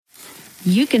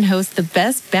you can host the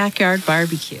best backyard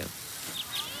barbecue.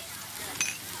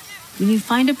 When you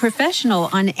find a professional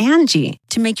on Angie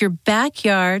to make your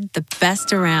backyard the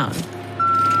best around.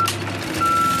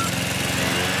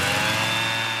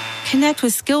 Connect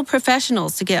with skilled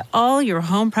professionals to get all your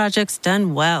home projects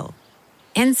done well.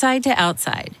 Inside to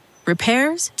outside,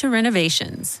 repairs to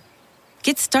renovations.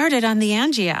 Get started on the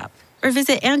Angie app or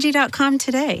visit Angie.com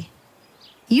today.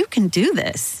 You can do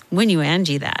this when you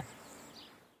Angie that.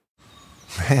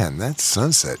 Man, that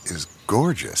sunset is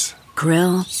gorgeous.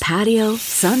 Grill, patio,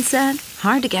 sunset.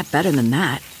 Hard to get better than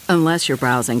that. Unless you're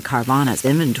browsing Carvana's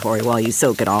inventory while you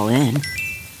soak it all in.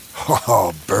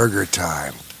 Oh, burger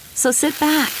time. So sit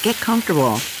back, get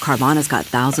comfortable. Carvana's got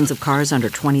thousands of cars under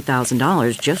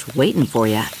 $20,000 just waiting for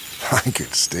you. I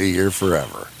could stay here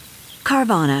forever.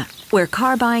 Carvana, where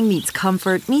car buying meets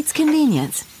comfort meets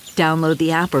convenience. Download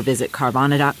the app or visit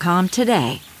Carvana.com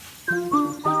today.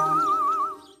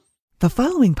 The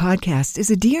following podcast is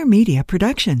a Dear Media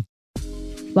production.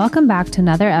 Welcome back to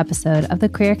another episode of the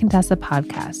Career Contessa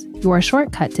podcast, your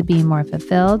shortcut to being more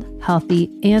fulfilled, healthy,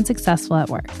 and successful at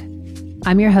work.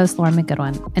 I'm your host, Lauren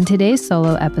McGoodwin, and today's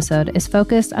solo episode is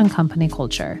focused on company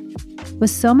culture.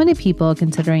 With so many people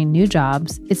considering new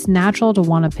jobs, it's natural to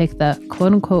want to pick the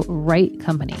quote-unquote right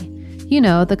company. You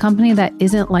know, the company that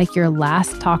isn't like your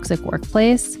last toxic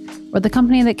workplace, or the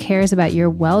company that cares about your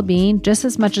well-being just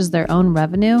as much as their own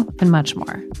revenue and much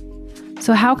more.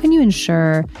 So how can you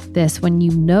ensure this when you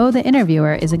know the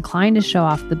interviewer is inclined to show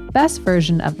off the best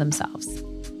version of themselves?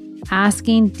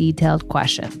 Asking detailed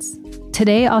questions.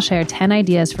 Today, I'll share 10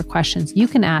 ideas for questions you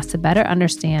can ask to better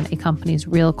understand a company's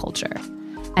real culture.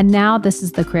 And now this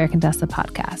is the Career Contessa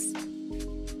podcast.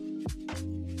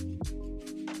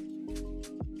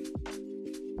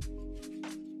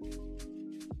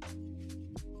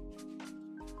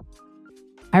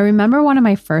 I remember one of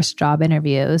my first job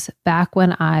interviews back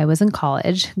when I was in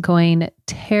college going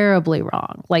terribly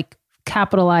wrong, like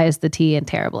capitalize the T in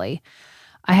terribly.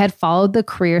 I had followed the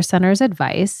Career Center's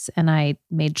advice and I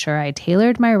made sure I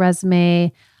tailored my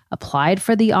resume, applied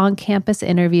for the on-campus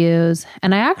interviews,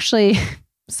 and I actually,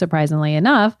 surprisingly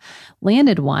enough,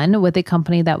 landed one with a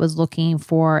company that was looking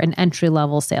for an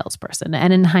entry-level salesperson.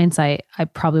 And in hindsight, I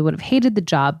probably would have hated the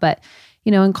job, but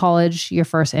you know, in college, your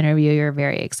first interview, you're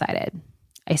very excited.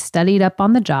 I studied up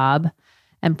on the job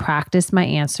and practiced my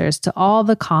answers to all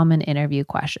the common interview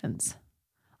questions.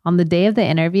 On the day of the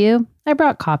interview, I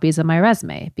brought copies of my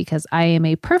resume because I am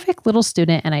a perfect little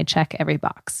student and I check every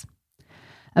box.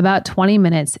 About 20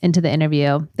 minutes into the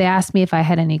interview, they asked me if I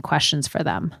had any questions for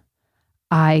them.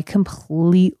 I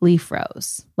completely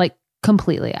froze, like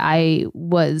completely. I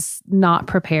was not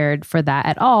prepared for that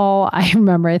at all. I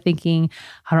remember thinking,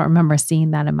 I don't remember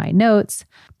seeing that in my notes,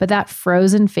 but that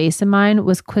frozen face of mine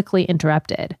was quickly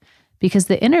interrupted because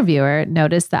the interviewer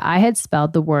noticed that I had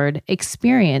spelled the word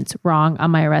experience wrong on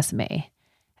my resume.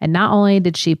 And not only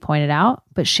did she point it out,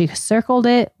 but she circled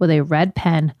it with a red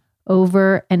pen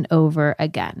over and over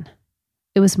again.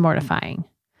 It was mortifying.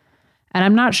 And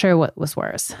I'm not sure what was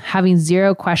worse, having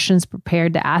zero questions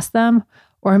prepared to ask them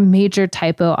or a major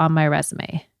typo on my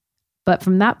resume. But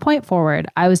from that point forward,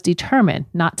 I was determined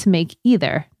not to make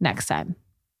either next time.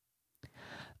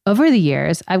 Over the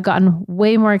years, I've gotten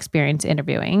way more experience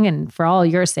interviewing, and for all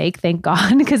your sake, thank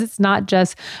God, because it's not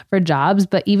just for jobs,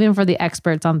 but even for the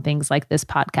experts on things like this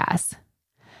podcast.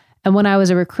 And when I was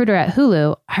a recruiter at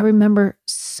Hulu, I remember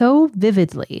so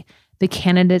vividly the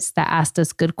candidates that asked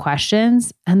us good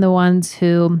questions and the ones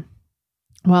who,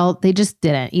 well, they just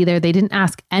didn't. Either they didn't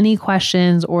ask any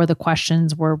questions or the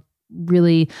questions were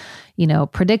really,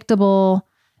 predictable.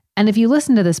 And if you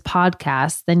listen to this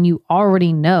podcast, then you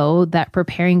already know that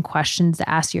preparing questions to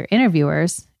ask your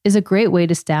interviewers is a great way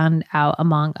to stand out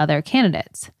among other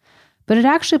candidates. But it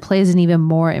actually plays an even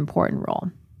more important role.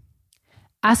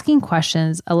 Asking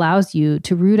questions allows you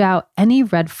to root out any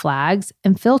red flags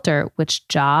and filter which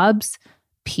jobs,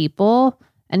 people,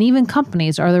 and even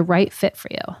companies are the right fit for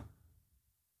you.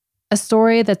 A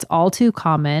story that's all too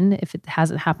common, if it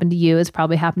hasn't happened to you, it's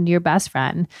probably happened to your best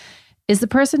friend, is the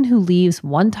person who leaves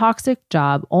one toxic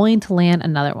job only to land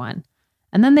another one.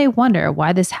 And then they wonder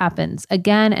why this happens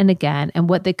again and again and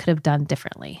what they could have done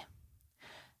differently.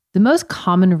 The most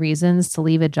common reasons to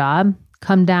leave a job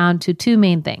come down to two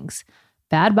main things: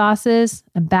 bad bosses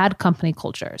and bad company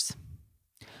cultures.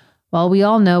 Well, we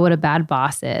all know what a bad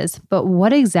boss is, but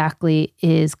what exactly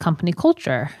is company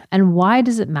culture and why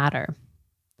does it matter?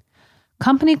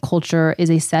 Company culture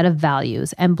is a set of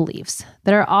values and beliefs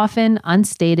that are often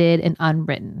unstated and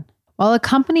unwritten. While a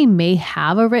company may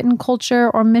have a written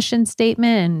culture or mission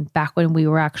statement, and back when we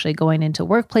were actually going into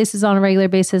workplaces on a regular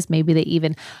basis, maybe they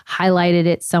even highlighted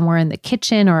it somewhere in the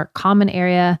kitchen or a common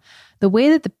area, the way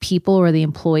that the people or the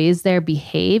employees there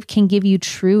behave can give you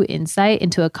true insight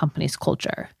into a company's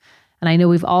culture. And I know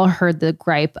we've all heard the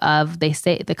gripe of they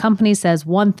say the company says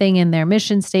one thing in their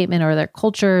mission statement or their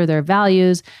culture, or their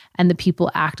values, and the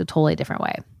people act a totally different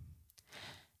way.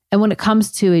 And when it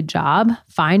comes to a job,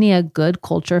 finding a good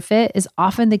culture fit is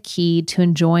often the key to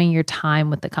enjoying your time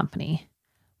with the company.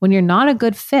 When you're not a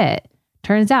good fit,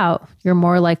 turns out you're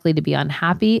more likely to be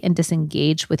unhappy and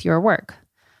disengaged with your work,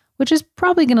 which is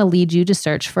probably going to lead you to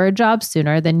search for a job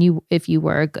sooner than if you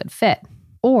were a good fit.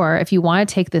 Or if you want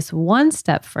to take this one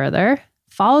step further,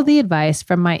 follow the advice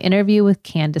from my interview with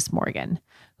Candace Morgan,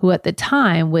 who at the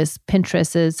time was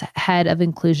Pinterest's head of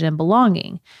inclusion and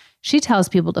belonging. She tells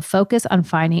people to focus on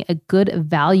finding a good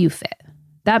value fit.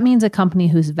 That means a company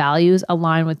whose values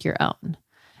align with your own.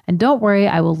 And don't worry,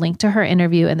 I will link to her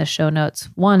interview in the show notes.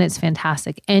 One, it's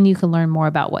fantastic, and you can learn more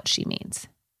about what she means.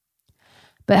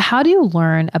 But how do you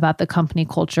learn about the company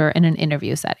culture in an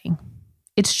interview setting?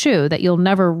 It's true that you'll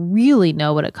never really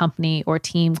know what a company or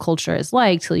team culture is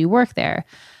like till you work there,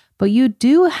 but you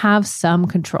do have some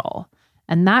control.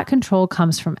 And that control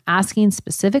comes from asking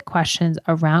specific questions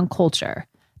around culture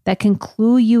that can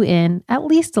clue you in at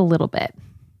least a little bit.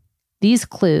 These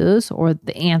clues, or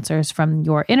the answers from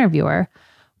your interviewer,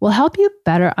 will help you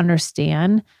better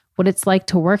understand what it's like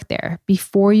to work there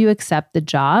before you accept the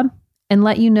job and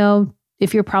let you know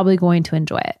if you're probably going to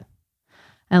enjoy it.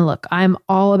 And look, I'm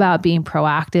all about being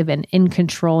proactive and in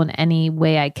control in any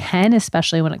way I can,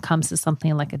 especially when it comes to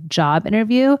something like a job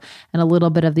interview and a little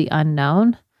bit of the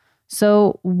unknown.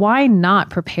 So why not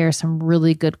prepare some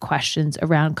really good questions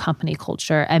around company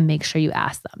culture and make sure you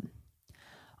ask them?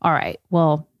 All right,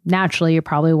 well, naturally, you're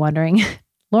probably wondering,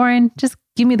 Lauren, just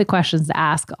give me the questions to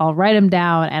ask. I'll write them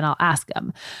down and I'll ask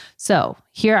them. So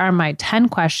here are my 10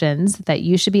 questions that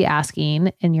you should be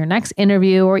asking in your next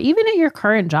interview, or even at your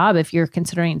current job if you're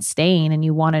considering staying and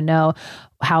you want to know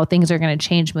how things are going to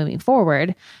change moving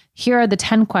forward. Here are the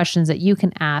 10 questions that you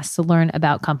can ask to learn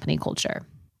about company culture.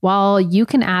 While you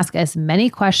can ask as many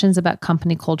questions about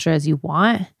company culture as you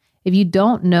want, if you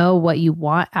don't know what you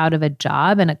want out of a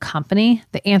job and a company,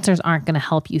 the answers aren't going to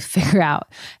help you figure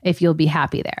out if you'll be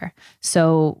happy there.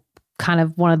 So kind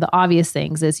of one of the obvious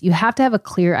things is you have to have a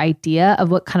clear idea of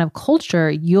what kind of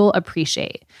culture you'll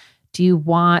appreciate. Do you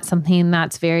want something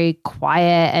that's very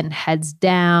quiet and heads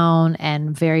down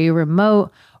and very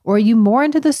remote? Or are you more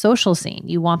into the social scene?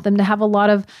 You want them to have a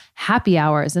lot of happy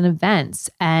hours and events,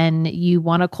 and you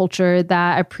want a culture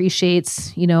that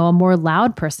appreciates, a more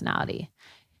loud personality.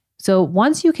 So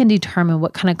once you can determine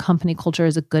what kind of company culture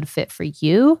is a good fit for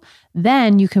you,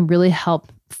 then you can really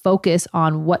help focus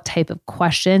on what type of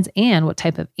questions and what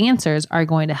type of answers are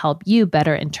going to help you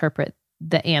better interpret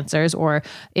the answers, or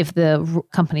if the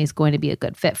company is going to be a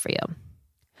good fit for you.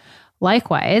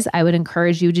 Likewise, I would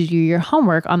encourage you to do your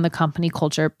homework on the company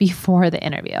culture before the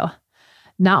interview.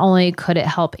 Not only could it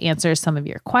help answer some of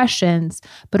your questions,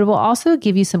 but it will also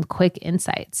give you some quick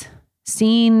insights.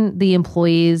 Seeing the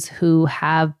employees who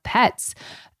have pets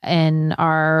and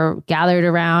are gathered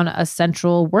around a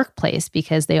central workplace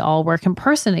because they all work in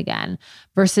person again,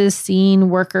 versus seeing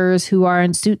workers who are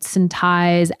in suits and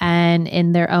ties and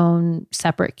in their own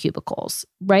separate cubicles,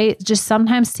 right? Just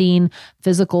sometimes seeing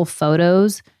physical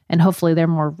photos, and hopefully they're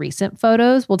more recent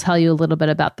photos, will tell you a little bit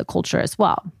about the culture as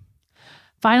well.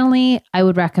 Finally, I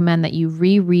would recommend that you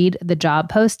reread the job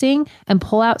posting and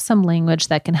pull out some language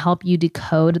that can help you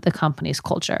decode the company's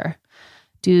culture.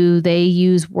 Do they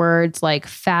use words like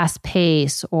fast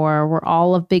pace, or we're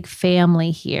all a big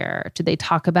family here? Do they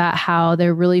talk about how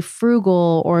they're really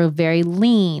frugal or very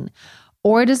lean?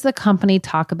 Or does the company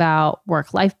talk about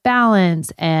work-life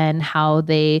balance and how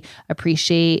they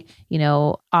appreciate,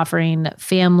 offering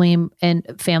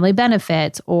family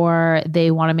benefits, or they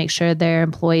want to make sure their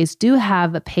employees do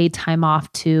have paid time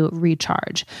off to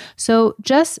recharge? So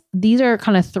these are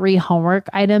kind of 3 homework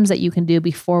items that you can do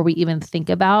before we even think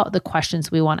about the questions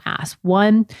we want to ask.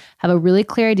 1, have a really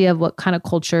clear idea of what kind of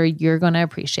culture you're going to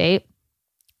appreciate.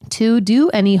 2, do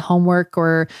any homework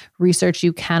or research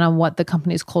you can on what the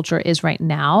company's culture is right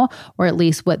now, or at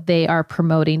least what they are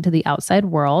promoting to the outside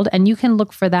world. And you can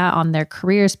look for that on their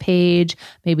careers page,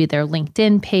 maybe their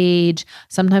LinkedIn page.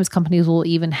 Sometimes companies will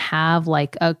even have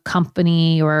like a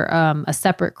company or a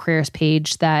separate careers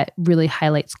page that really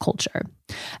highlights culture.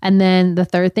 And then the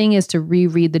third thing is to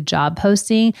reread the job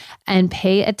posting and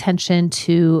pay attention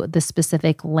to the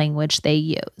specific language they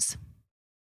use.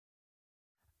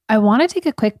 I want to take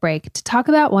a quick break to talk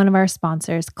about one of our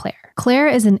sponsors, Claire. Claire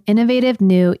is an innovative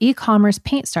new e-commerce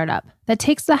paint startup that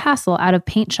takes the hassle out of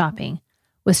paint shopping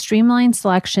with streamlined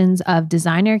selections of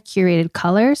designer-curated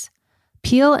colors,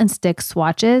 peel and stick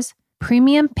swatches,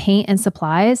 premium paint and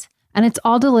supplies, and it's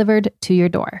all delivered to your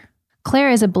door. Claire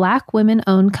is a Black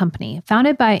women-owned company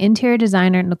founded by interior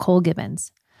designer Nicole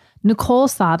Gibbons. Nicole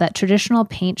saw that traditional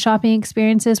paint shopping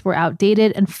experiences were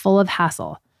outdated and full of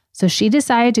hassle, so she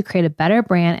decided to create a better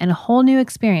brand and a whole new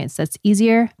experience that's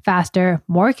easier, faster,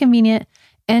 more convenient,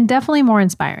 and definitely more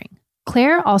inspiring.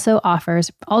 Claire also offers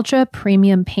ultra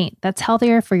premium paint that's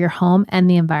healthier for your home and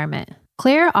the environment.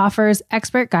 Claire offers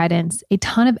expert guidance, a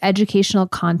ton of educational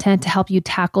content to help you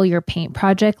tackle your paint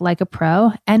project like a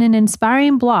pro, and an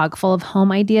inspiring blog full of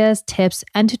home ideas, tips,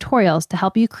 and tutorials to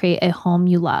help you create a home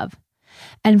you love.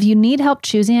 And if you need help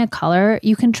choosing a color,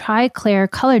 you can try Claire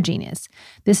Color Genius.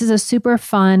 This is a super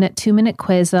fun 2-minute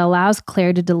quiz that allows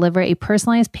Claire to deliver a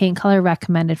personalized paint color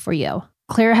recommended for you.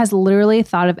 Claire has literally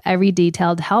thought of every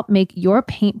detail to help make your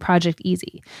paint project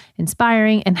easy,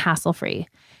 inspiring, and hassle-free.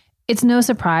 It's no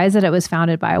surprise that it was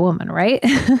founded by a woman, right?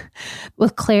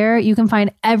 With Claire, you can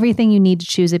find everything you need to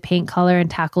choose a paint color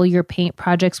and tackle your paint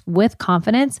projects with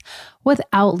confidence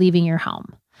without leaving your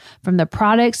home. From the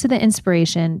products to the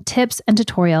inspiration, tips, and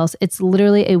tutorials, it's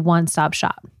literally a one-stop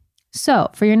shop. So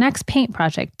for your next paint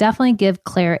project, definitely give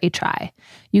Claire a try.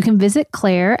 You can visit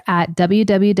Claire at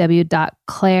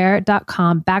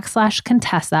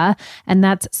www.claire.com/Contessa, and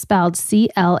that's spelled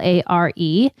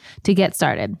CLARE, to get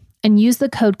started. And use the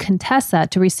code Contessa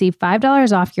to receive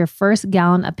 $5 off your first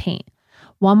gallon of paint.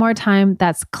 One more time,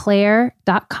 that's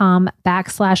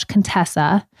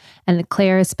claire.com/Contessa, and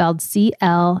Claire is spelled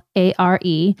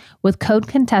CLARE. With code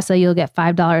Contessa, you'll get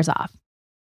 $5 off.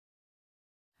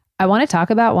 I want to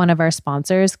talk about one of our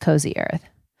sponsors, Cozy Earth.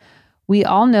 We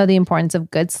all know the importance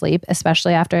of good sleep,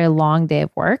 especially after a long day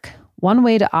of work. One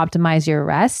way to optimize your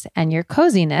rest and your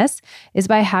coziness is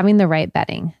by having the right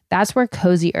bedding. That's where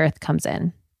Cozy Earth comes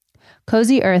in.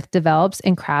 Cozy Earth develops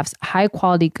and crafts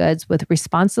high-quality goods with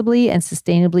responsibly and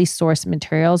sustainably sourced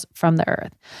materials from the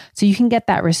earth, so you can get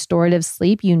that restorative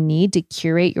sleep you need to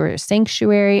curate your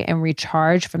sanctuary and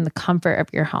recharge from the comfort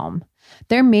of your home.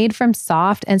 They're made from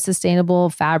soft and sustainable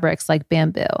fabrics like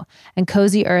bamboo, and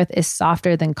Cozy Earth is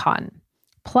softer than cotton.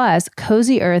 Plus,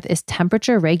 Cozy Earth is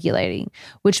temperature regulating,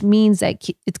 which means that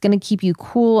it's going to keep you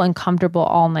cool and comfortable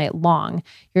all night long.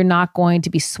 You're not going to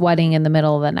be sweating in the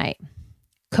middle of the night.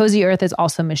 Cozy Earth is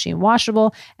also machine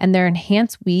washable, and their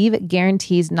enhanced weave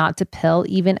guarantees not to pill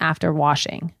even after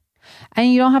washing.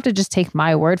 And you don't have to just take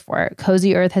my word for it.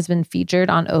 Cozy Earth has been featured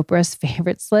on Oprah's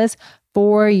favorites list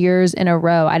 4 years in a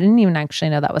row. I didn't even actually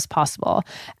know that was possible.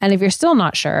 And if you're still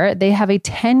not sure, they have a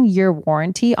 10-year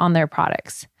warranty on their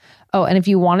products. Oh, and if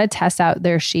you want to test out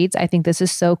their sheets, I think this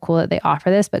is so cool that they offer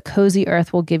this, but Cozy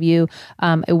Earth will give you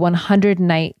a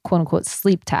 100-night quote-unquote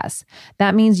sleep test.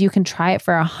 That means you can try it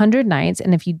for 100 nights,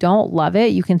 and if you don't love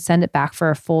it, you can send it back for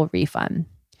a full refund.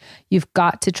 You've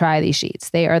got to try these sheets.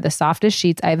 They are the softest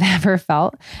sheets I've ever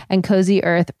felt, and Cozy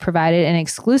Earth provided an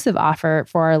exclusive offer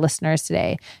for our listeners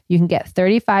today. You can get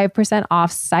 35%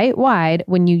 off site-wide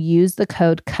when you use the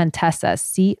code Contessa,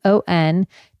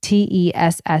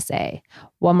 CONTESSA.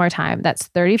 One more time, that's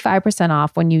 35%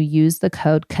 off when you use the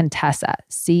code Contessa,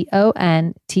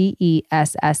 CONTESSA.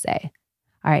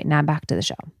 All right, now back to the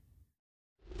show.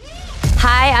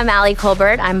 Hi, I'm Allie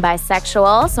Colbert. I'm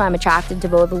bisexual, so I'm attracted to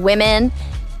both women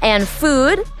and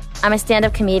food. I'm a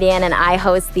stand-up comedian, and I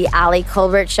host the Allie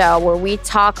Colbert Show, where we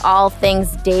talk all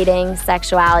things dating,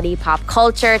 sexuality, pop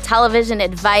culture, television,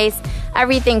 advice,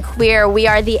 everything queer. We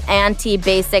are the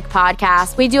anti-basic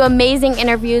podcast. We do amazing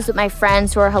interviews with my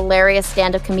friends who are hilarious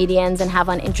stand-up comedians and have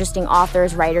on interesting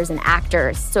authors, writers, and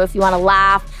actors. So if you want to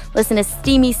laugh, listen to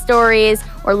steamy stories,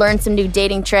 or learn some new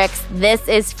dating tricks, this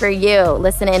is for you.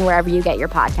 Listen in wherever you get your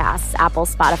podcasts, Apple,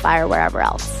 Spotify, or wherever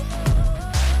else.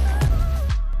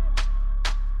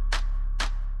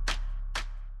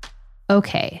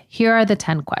 Okay, here are the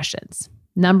 10 questions.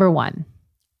 Number 1,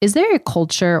 is there a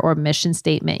culture or mission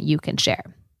statement you can share?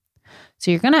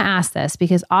 So you're going to ask this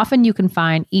because often you can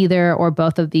find either or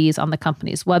both of these on the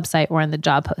company's website or in the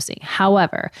job posting.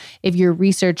 However, if your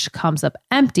research comes up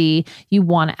empty, you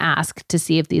want to ask to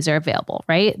see if these are available,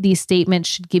 right? These statements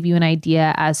should give you an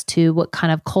idea as to what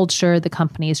kind of culture the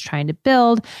company is trying to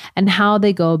build and how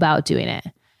they go about doing it.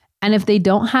 And if they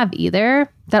don't have either,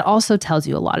 that also tells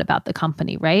you a lot about the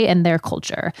company, right? And their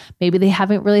culture. Maybe they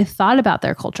haven't really thought about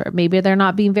their culture. Maybe they're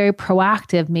not being very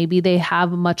proactive. Maybe they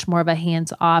have much more of a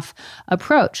hands-off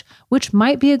approach, which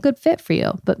might be a good fit for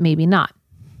you, but maybe not.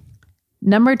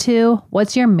 Number 2,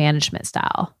 what's your management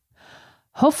style?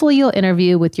 Hopefully you'll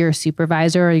interview with your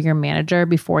supervisor or your manager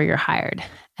before you're hired.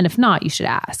 And if not, you should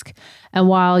ask. And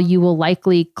while you will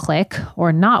likely click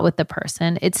or not with the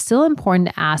person, it's still important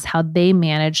to ask how they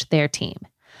manage their team.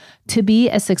 To be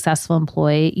a successful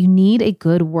employee, you need a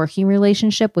good working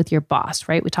relationship with your boss,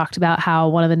 right? We talked about how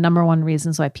one of the number one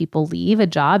reasons why people leave a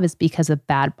job is because of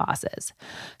bad bosses.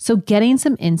 So getting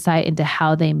some insight into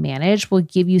how they manage will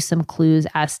give you some clues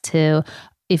as to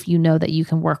if you know that you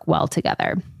can work well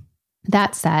together.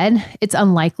 That said, it's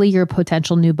unlikely your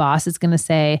potential new boss is going to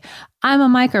say, I'm a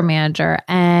micromanager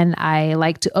and I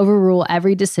like to overrule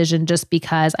every decision just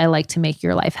because I like to make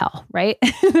your life hell, right?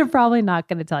 They're probably not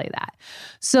going to tell you that.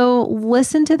 So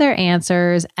listen to their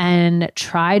answers and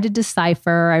try to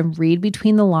decipher and read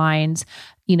between the lines.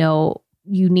 You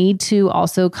need to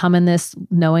also come in this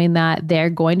knowing that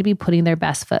they're going to be putting their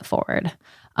best foot forward.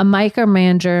 A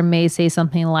micromanager may say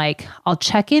something like, I'll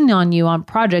check in on you on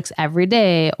projects every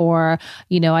day, or,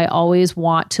 I always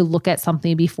want to look at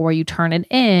something before you turn it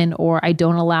in, or I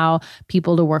don't allow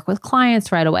people to work with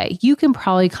clients right away. You can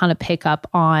probably kind of pick up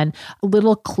on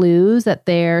little clues that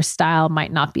their style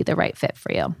might not be the right fit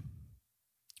for you.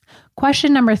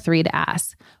 Question number 3 to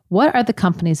ask, what are the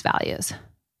company's values?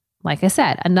 Like I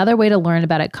said, another way to learn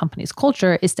about a company's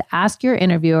culture is to ask your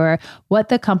interviewer what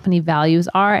the company values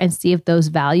are and see if those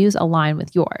values align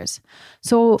with yours.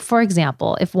 So, for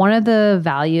example, if one of the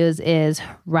values is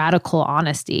radical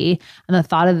honesty and the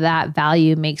thought of that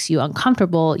value makes you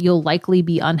uncomfortable, you'll likely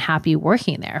be unhappy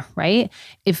working there, right?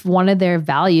 If one of their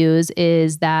values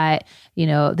is that,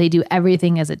 they do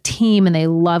everything as a team and they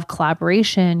love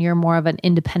collaboration, you're more of an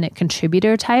independent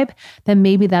contributor type, then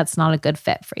maybe that's not a good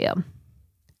fit for you.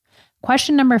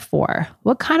 Question number 4,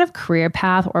 what kind of career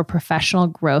path or professional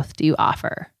growth do you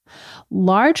offer?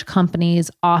 Large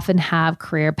companies often have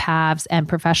career paths and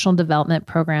professional development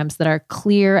programs that are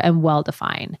clear and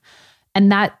well-defined.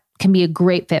 And that can be a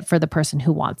great fit for the person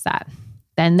who wants that.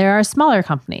 Then there are smaller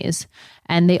companies,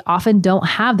 and they often don't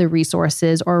have the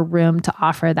resources or room to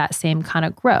offer that same kind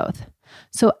of growth.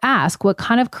 So ask what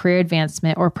kind of career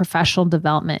advancement or professional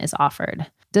development is offered.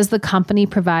 Does the company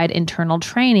provide internal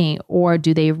training, or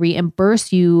do they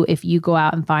reimburse you if you go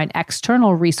out and find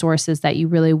external resources that you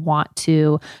really want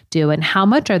to do? And how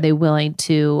much are they willing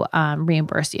to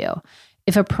reimburse you?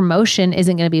 If a promotion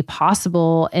isn't going to be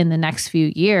possible in the next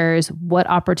few years, what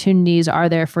opportunities are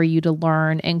there for you to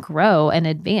learn and grow and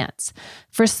advance?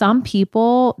 For some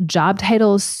people, job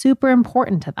title is super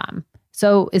important to them.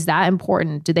 So is that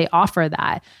important? Do they offer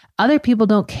that? Other people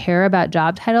don't care about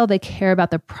job title. They care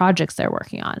about the projects they're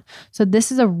working on. So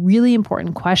this is a really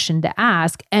important question to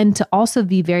ask, and to also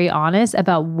be very honest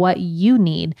about what you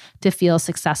need to feel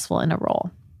successful in a role.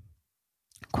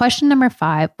 Question number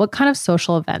 5, what kind of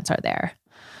social events are there?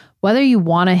 Whether you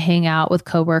want to hang out with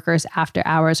coworkers after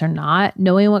hours or not,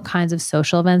 knowing what kinds of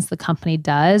social events the company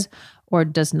does or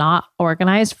does not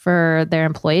organize for their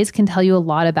employees can tell you a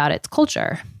lot about its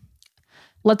culture.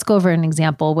 Let's go over an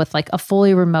example with like a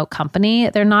fully remote company.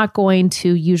 They're not going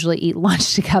to usually eat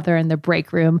lunch together in the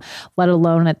break room, let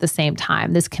alone at the same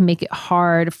time. This can make it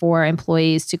hard for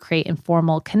employees to create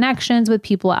informal connections with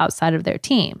people outside of their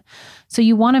team. So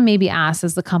you want to maybe ask,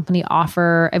 does the company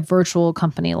offer a virtual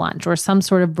company lunch or some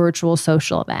sort of virtual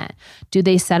social event? Do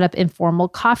they set up informal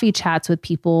coffee chats with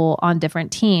people on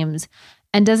different teams?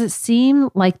 And does it seem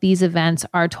like these events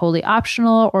are totally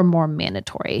optional or more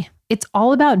mandatory? It's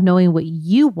all about knowing what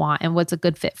you want and what's a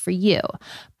good fit for you,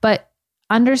 but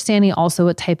understanding also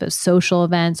what type of social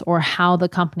events or how the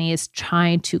company is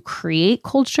trying to create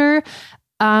culture.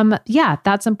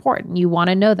 That's important. You want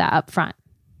to know that up front.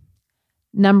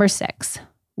 Number 6,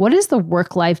 what is the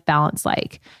work-life balance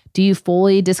like? Do you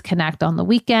fully disconnect on the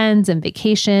weekends and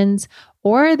vacations,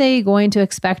 or are they going to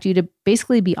expect you to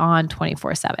basically be on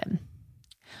 24/7?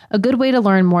 A good way to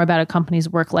learn more about a company's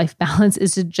work-life balance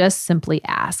is to just simply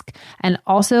ask. And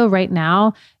also right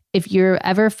now, if you're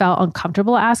ever felt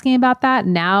uncomfortable asking about that,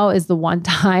 now is the one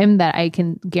time that I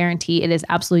can guarantee it is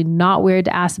absolutely not weird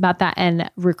to ask about that.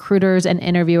 And recruiters and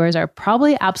interviewers are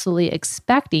probably absolutely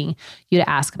expecting you to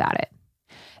ask about it.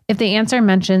 If the answer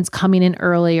mentions coming in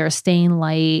early or staying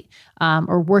late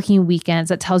or working weekends,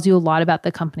 that tells you a lot about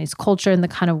the company's culture and the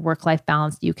kind of work-life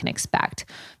balance you can expect.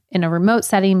 In a remote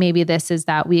setting, maybe this is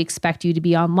that we expect you to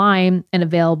be online and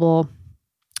available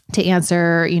to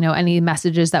answer, any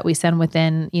messages that we send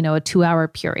within, a 2-hour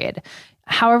period.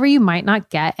 However, you might not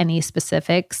get any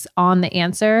specifics on the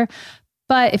answer,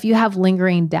 but if you have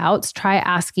lingering doubts, try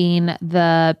asking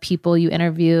the people you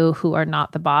interview who are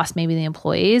not the boss, maybe the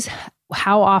employees,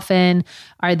 How often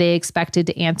are they expected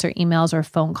to answer emails or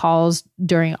phone calls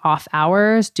during off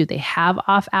hours? Do they have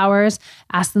off hours?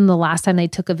 Ask them the last time they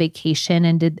took a vacation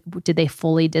and did they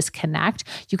fully disconnect?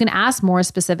 You can ask more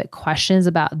specific questions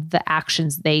about the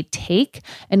actions they take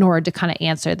in order to kind of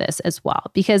answer this as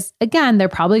well. Because again, they're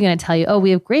probably going to tell you, oh,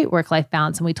 we have great work-life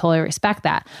balance and we totally respect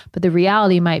that. But the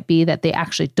reality might be that they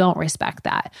actually don't respect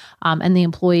that. And the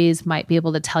employees might be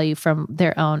able to tell you from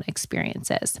their own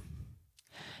experiences.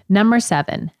 Number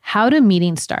 7, how do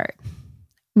meetings start?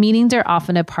 Meetings are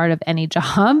often a part of any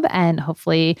job and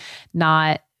hopefully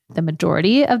not the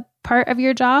majority of part of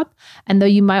your job. And though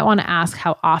you might want to ask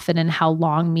how often and how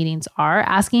long meetings are,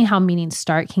 asking how meetings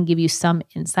start can give you some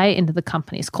insight into the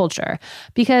company's culture.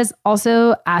 Because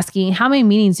also asking how many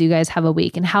meetings do you guys have a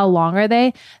week and how long are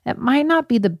they, that might not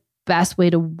be the best way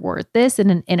to word this in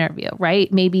an interview,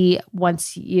 right? Maybe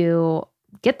once you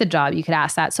get the job, you could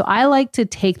ask that. So I like to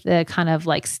take the kind of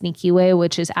like sneaky way,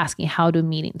 which is asking how do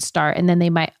meetings start? And then they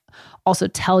might also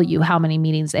tell you how many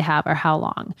meetings they have or how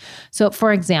long. So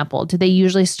for example, do they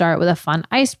usually start with a fun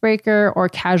icebreaker or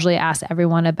casually ask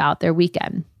everyone about their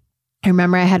weekend? I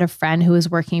remember I had a friend who was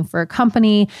working for a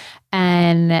company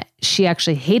and she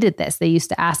actually hated this. They used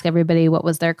to ask everybody what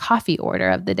was their coffee order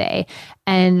of the day.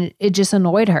 And it just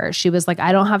annoyed her. She was like,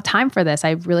 I don't have time for this.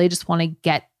 I really just want to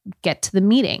get to the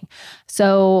meeting.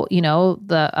 So,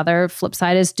 the other flip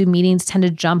side is, do meetings tend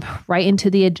to jump right into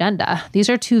the agenda? These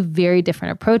are two very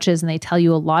different approaches, and they tell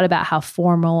you a lot about how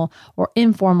formal or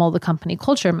informal the company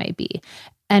culture may be.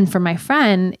 And for my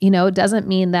friend, it doesn't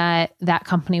mean that that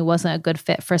company wasn't a good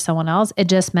fit for someone else. It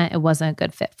just meant it wasn't a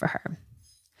good fit for her.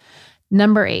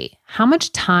 Number 8, how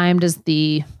much time does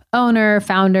the owner,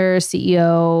 founder,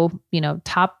 CEO,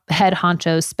 top head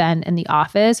honchos spend in the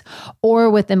office or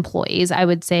with employees? I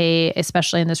would say,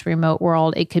 especially in this remote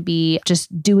world, it could be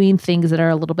just doing things that are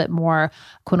a little bit more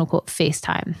quote unquote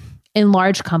FaceTime. In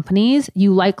large companies,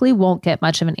 you likely won't get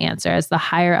much of an answer. As the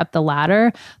higher up the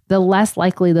ladder, the less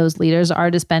likely those leaders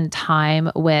are to spend time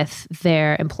with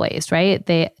their employees, right?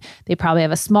 They probably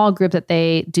have a small group that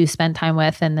they do spend time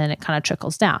with, and then it kind of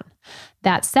trickles down.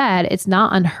 That said, it's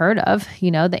not unheard of.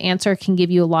 The answer can give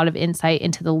you a lot of insight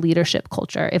into the leadership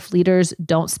culture. If leaders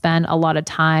don't spend a lot of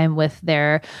time with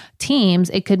their teams,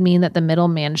 it could mean that the middle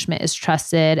management is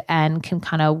trusted and can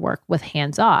kind of work with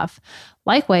hands off.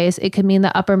 Likewise, it could mean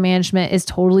the upper management is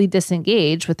totally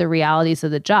disengaged with the realities of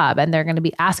the job, and they're going to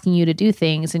be asking you to do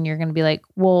things, and you're going to be like,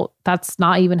 well, that's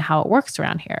not even how it works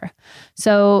around here.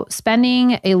 So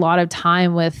spending a lot of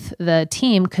time with the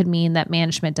team could mean that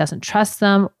management doesn't trust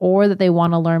them or that they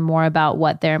want to learn more about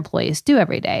what their employees do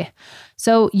every day.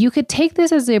 So you could take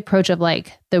this as the approach of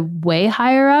like the way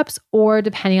higher ups, or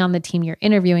depending on the team you're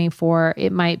interviewing for,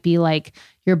 it might be like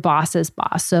your boss's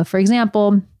boss. So for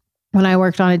example, when I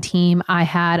worked on a team, I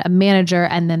had a manager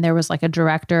and then there was like a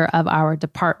director of our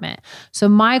department. So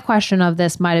my question of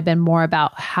this might have been more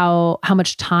about how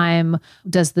much time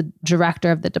does the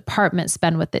director of the department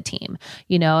spend with the team?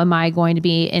 Am I going to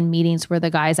be in meetings where the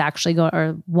guy's actually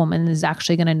or woman is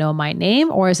actually going to know my name?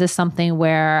 Or is this something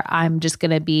where I'm just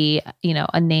going to be,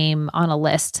 a name on a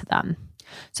list to them?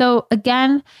 So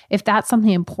again, if that's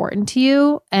something important to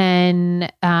you,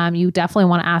 and you definitely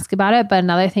want to ask about it. But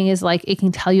another thing is like, it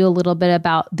can tell you a little bit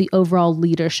about the overall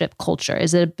leadership culture.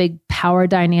 Is it a big power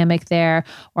dynamic there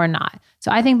or not? So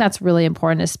I think that's really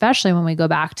important, especially when we go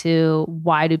back to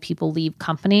why do people leave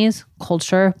companies?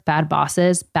 Culture, bad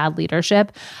bosses, bad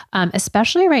leadership.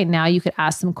 Especially right now, you could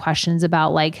ask some questions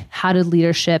about like, how did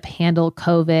leadership handle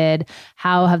COVID?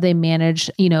 How have they managed,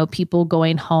 people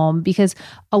going home? Because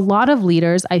a lot of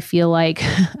leaders, I feel like,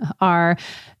 are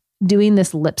doing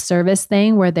this lip service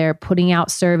thing where they're putting out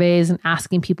surveys and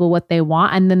asking people what they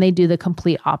want, and then they do the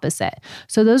complete opposite.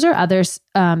 So those are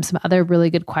some other really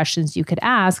good questions you could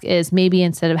ask is maybe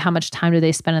instead of how much time do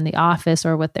they spend in the office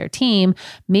or with their team,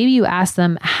 maybe you ask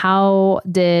them, how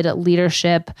did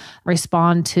leadership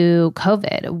respond to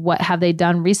COVID? What have they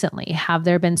done recently? Have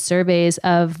there been surveys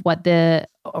of what the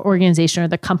organization or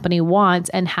the company wants,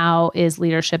 and how is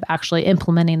leadership actually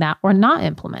implementing that or not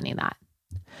implementing that?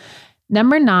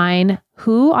 Number 9,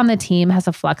 who on the team has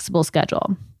a flexible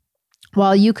schedule?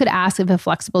 While you could ask if a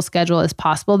flexible schedule is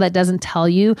possible, that doesn't tell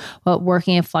you what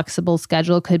working a flexible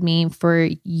schedule could mean for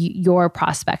your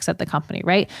prospects at the company,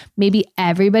 right? Maybe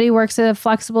everybody works at a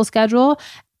flexible schedule,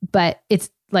 but it's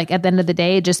like at the end of the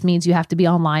day, it just means you have to be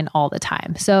online all the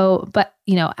time. So, but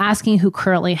asking who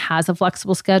currently has a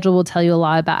flexible schedule will tell you a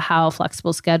lot about how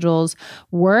flexible schedules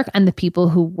work and the people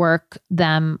who work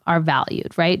them are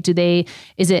valued, right?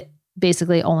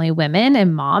 basically only women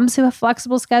and moms who have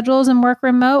flexible schedules and work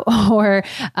remote? Or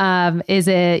is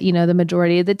it, the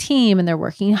majority of the team and they're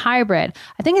working hybrid?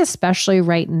 I think especially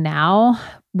right now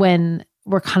when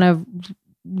we're kind of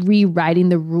rewriting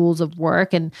the rules of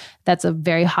work, and that's a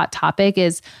very hot topic,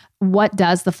 is what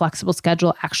does the flexible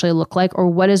schedule actually look like? Or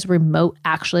what does remote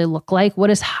actually look like? What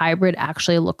does hybrid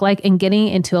actually look like? And getting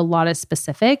into a lot of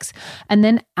specifics, and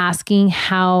then asking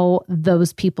how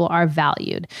those people are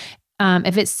valued.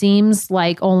 If it seems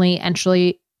like only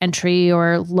entry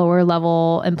or lower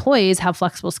level employees have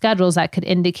flexible schedules, that could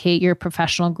indicate your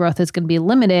professional growth is going to be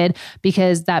limited,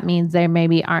 because that means they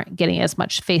maybe aren't getting as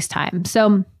much face time.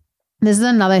 So this is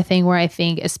another thing where I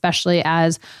think, especially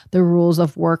as the rules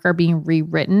of work are being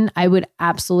rewritten, I would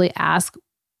absolutely ask,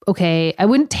 okay, I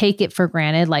wouldn't take it for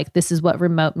granted. Like, this is what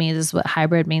remote means, this is what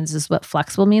hybrid means, this is what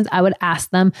flexible means. I would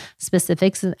ask them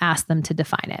specifics and ask them to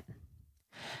define it.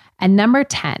 And number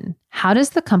 10, how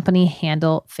does the company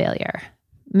handle failure?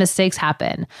 Mistakes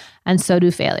happen, and so do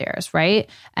failures, right?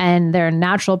 And they're a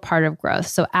natural part of growth.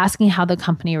 So asking how the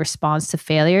company responds to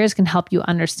failures can help you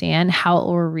understand how it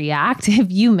will react if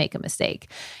you make a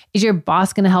mistake. Is your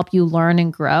boss going to help you learn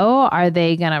and grow? Are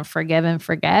they going to forgive and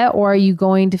forget? Or are you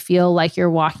going to feel like you're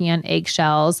walking on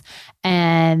eggshells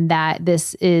and that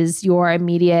this is your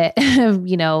immediate,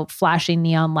 flashing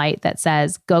neon light that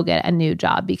says, go get a new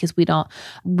job, because we don't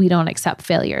accept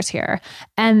failures here.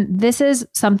 And this is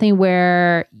something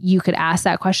where you could ask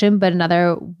that question, but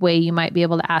another way you might be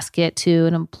able to ask it to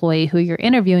an employee who you're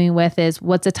interviewing with is,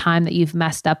 what's a time that you've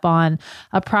messed up on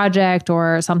a project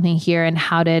or something here, and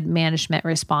how did management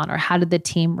respond? Or how did the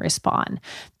team respond?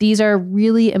 These are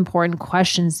really important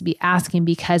questions to be asking,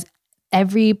 because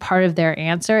every part of their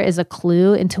answer is a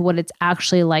clue into what it's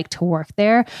actually like to work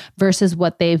there versus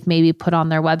what they've maybe put on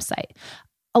their website.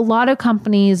 A lot of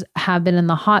companies have been in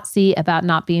the hot seat about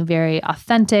not being very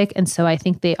authentic. And so I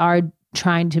think they are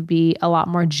trying to be a lot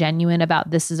more genuine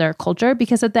about this is our culture,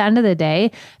 because at the end of the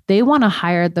day, they want to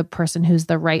hire the person who's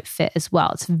the right fit as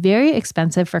well. It's very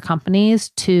expensive for companies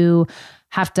to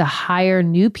have to hire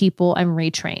new people and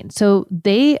retrain. So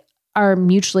they are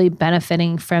mutually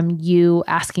benefiting from you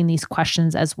asking these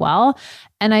questions as well.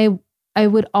 And I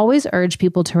would always urge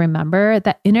people to remember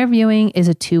that interviewing is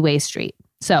a two-way street.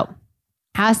 So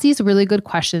ask these really good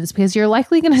questions, because you're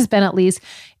likely going to spend at least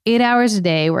 8 hours a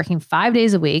day working 5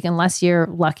 days a week, unless you're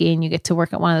lucky and you get to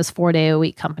work at one of those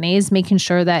 4-day-a-week companies. Making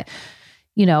sure that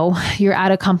you're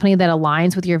at a company that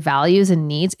aligns with your values and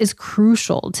needs is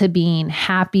crucial to being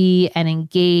happy and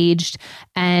engaged.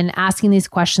 And asking these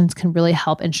questions can really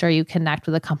help ensure you connect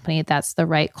with a company that's the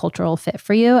right cultural fit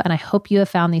for you. And I hope you have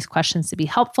found these questions to be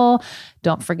helpful.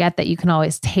 Don't forget that you can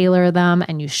always tailor them,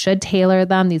 and you should tailor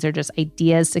them. These are just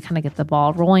ideas to kind of get the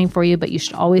ball rolling for you, but you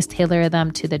should always tailor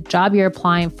them to the job you're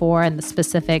applying for and the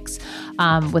specifics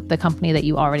with the company that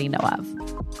you already know of.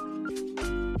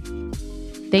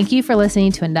 Thank you for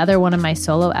listening to another one of my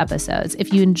solo episodes.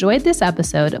 If you enjoyed this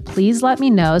episode, please let me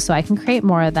know so I can create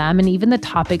more of them, and even the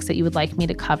topics that you would like me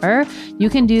to cover. You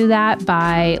can do that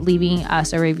by leaving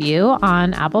us a review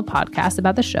on Apple Podcasts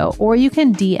about the show, or you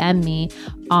can DM me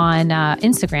on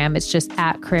Instagram. It's just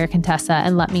 @CareerContessa,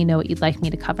 and let me know what you'd like me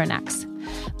to cover next.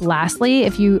 Lastly,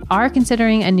 if you are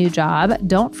considering a new job,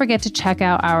 don't forget to check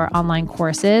out our online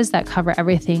courses that cover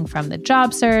everything from the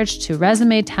job search to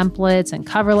resume templates and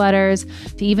cover letters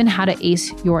to even how to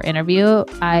ace your interview.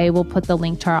 I will put the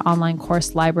link to our online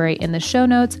course library in the show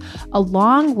notes,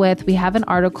 along with we have an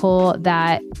article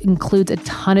that includes a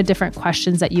ton of different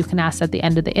questions that you can ask at the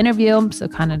end of the interview. So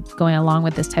kind of going along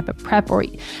with this type of prep,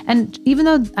 and even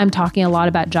though I'm talking a lot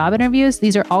about job interviews,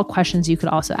 these are all questions you could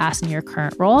also ask in your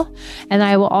current role. And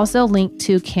I will also link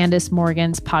to Candace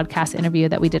Morgan's podcast interview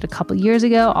that we did a couple years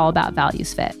ago, all about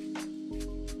values fit.